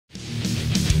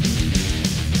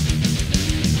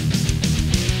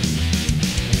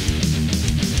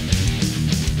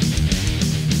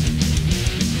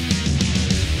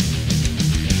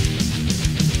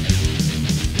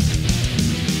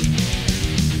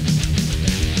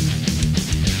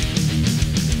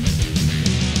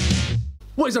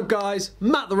What is up, guys?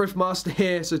 Matt the Riffmaster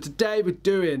here. So today we're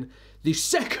doing the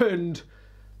second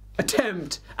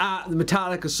attempt at the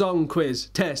Metallica song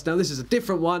quiz test. Now this is a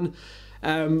different one.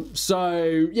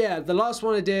 So yeah, the last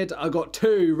one I did, I got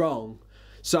 2 wrong.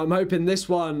 So I'm hoping this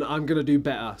one I'm going to do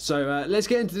better. So let's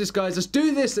get into this, guys. Let's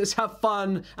do this. Let's have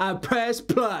fun and press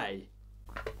play.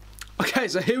 Okay,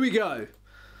 so here we go.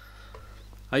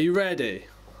 Are you ready?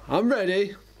 I'm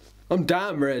ready. I'm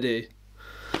damn ready.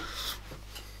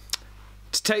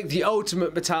 To take the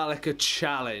ultimate Metallica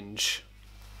challenge.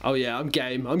 Oh yeah, I'm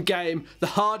game. I'm game. The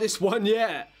hardest one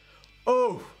yet.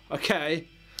 Oh, okay.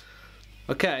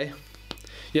 Okay.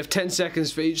 You have 10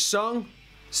 seconds for each song.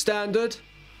 Standard.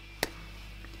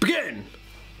 Begin!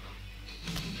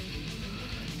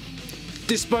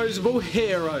 Disposable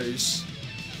Heroes.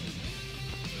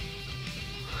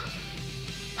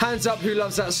 Hands up who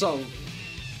loves that song.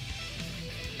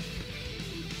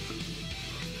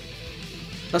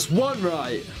 That's 1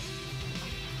 right.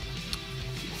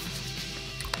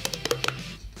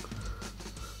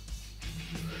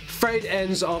 Frayed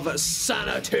Ends of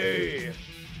Sanity.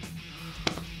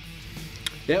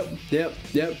 Yep.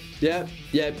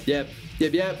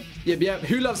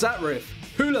 Who loves that riff?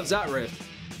 Who loves that riff?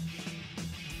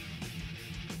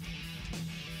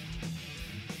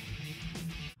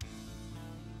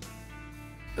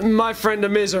 My Friend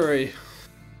of Misery.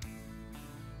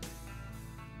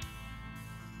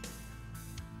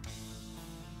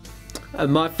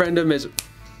 And My Friend of Misery.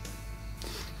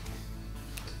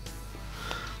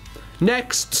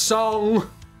 Next song.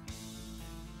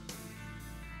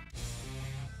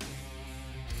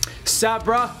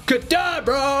 Sabra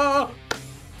Kadabra.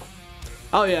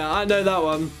 Oh yeah, I know that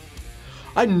one.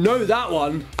 I know that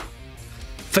one.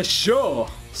 For sure.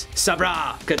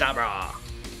 Sabra Kadabra.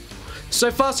 So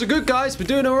far so good, guys. We're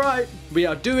doing alright. We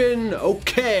are doing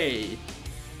okay.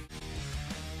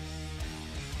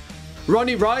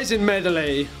 Ronnie Rising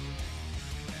medley.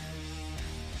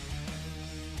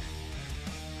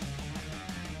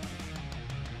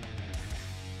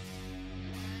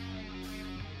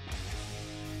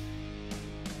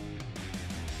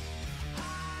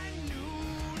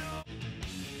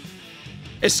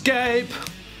 Escape!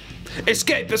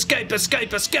 Escape, escape,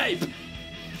 escape, escape!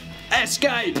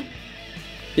 Escape!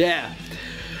 Yeah.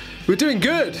 We're doing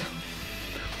good.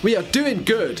 We are doing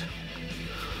good.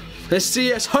 Let's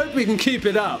see, let's hope we can keep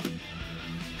it up.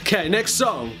 Okay, next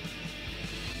song.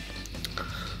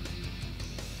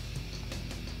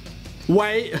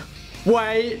 Wait.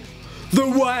 Wait. The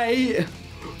wait.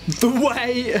 The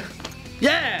wait.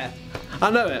 Yeah!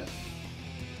 I know it.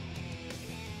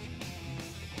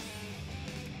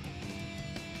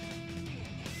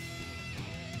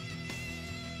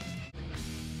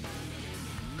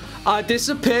 I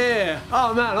disappear.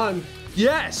 Oh man,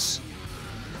 yes.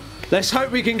 Let's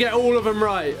hope we can get all of them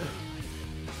right.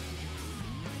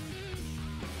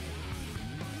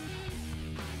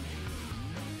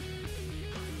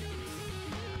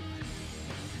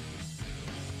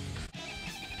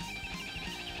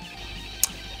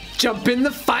 Jump in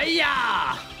the fire.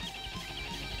 Yeah.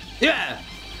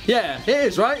 Yeah, it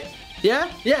is, right?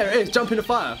 Yeah? Yeah, it is. Jump in the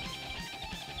fire.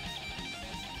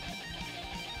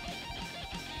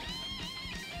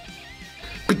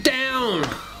 Down!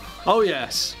 Oh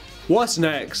yes. What's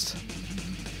next?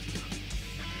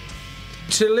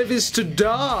 To live is to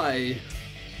die.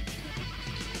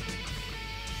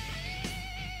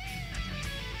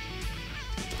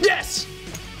 Yes!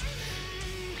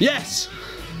 Yes!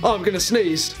 Oh, I'm gonna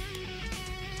sneeze.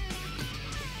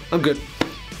 I'm good.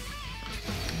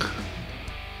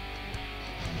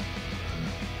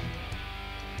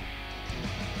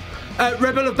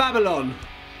 Rebel of Babylon.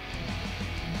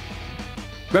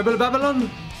 Rebel of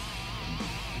Babylon?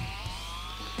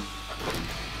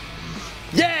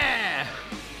 Yeah!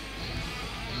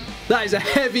 That is a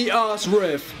heavy ass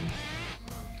riff.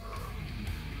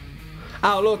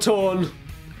 Outlaw Torn.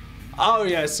 Oh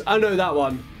yes, I know that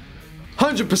one.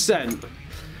 100%.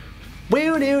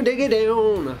 Wheel down, dig it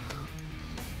down.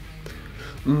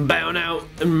 Bound out,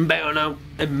 and bound out,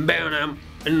 and bound out,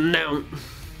 and down.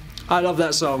 I love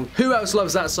that song. Who else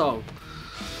loves that song?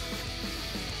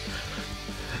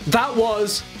 That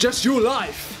was Just Your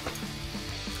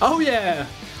Life. Oh yeah,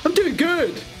 I'm doing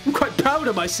good. I'm quite proud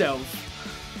of myself.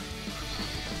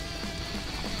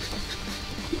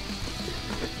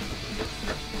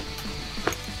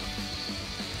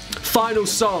 Final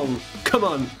song, come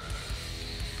on.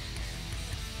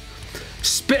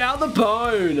 Spit out the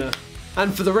bone.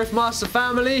 And for the Riffmaster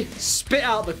family, spit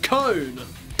out the cone.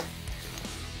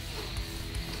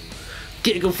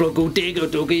 Giggle, fluggle, diggle,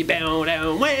 doggy, bow,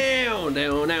 down, wow,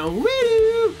 down, down,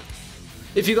 woo.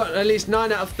 If you got at least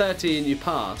 9 out of 13, you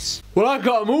pass. Well, I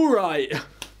got them all right.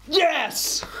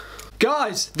 Yes!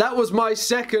 Guys, that was my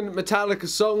second Metallica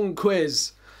song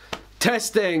quiz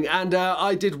testing, and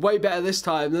I did way better this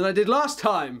time than I did last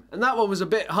time. And that one was a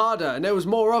bit harder, and there was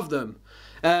more of them.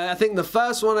 I think the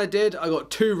first one I did, I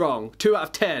got 2 wrong, 2 out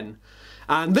of 10.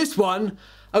 And this one,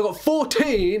 I got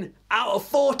 14 out of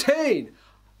 14.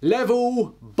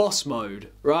 Level boss mode,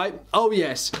 right? Oh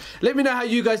yes. Let me know how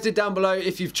you guys did down below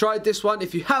if you've tried this one.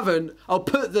 If you haven't, I'll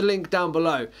put the link down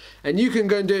below and you can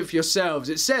go and do it for yourselves.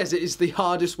 It says it is the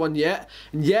hardest one yet.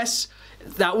 And yes,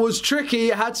 that was tricky.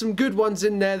 It had some good ones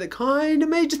in there that kind of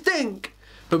made you think.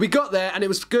 But we got there and it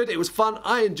was good, it was fun,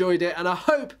 I enjoyed it, and I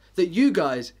hope that you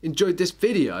guys enjoyed this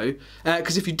video,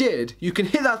 because if you did, you can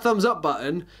hit that thumbs up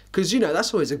button, because you know,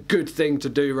 that's always a good thing to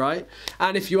do, right?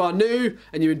 And if you are new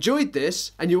and you enjoyed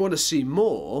this and you want to see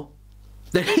more,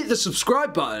 then hit the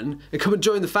subscribe button and come and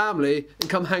join the family and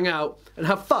come hang out and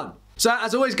have fun. So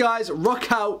as always guys,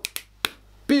 rock out,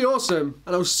 be awesome,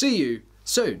 and I'll see you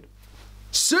soon.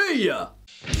 See ya!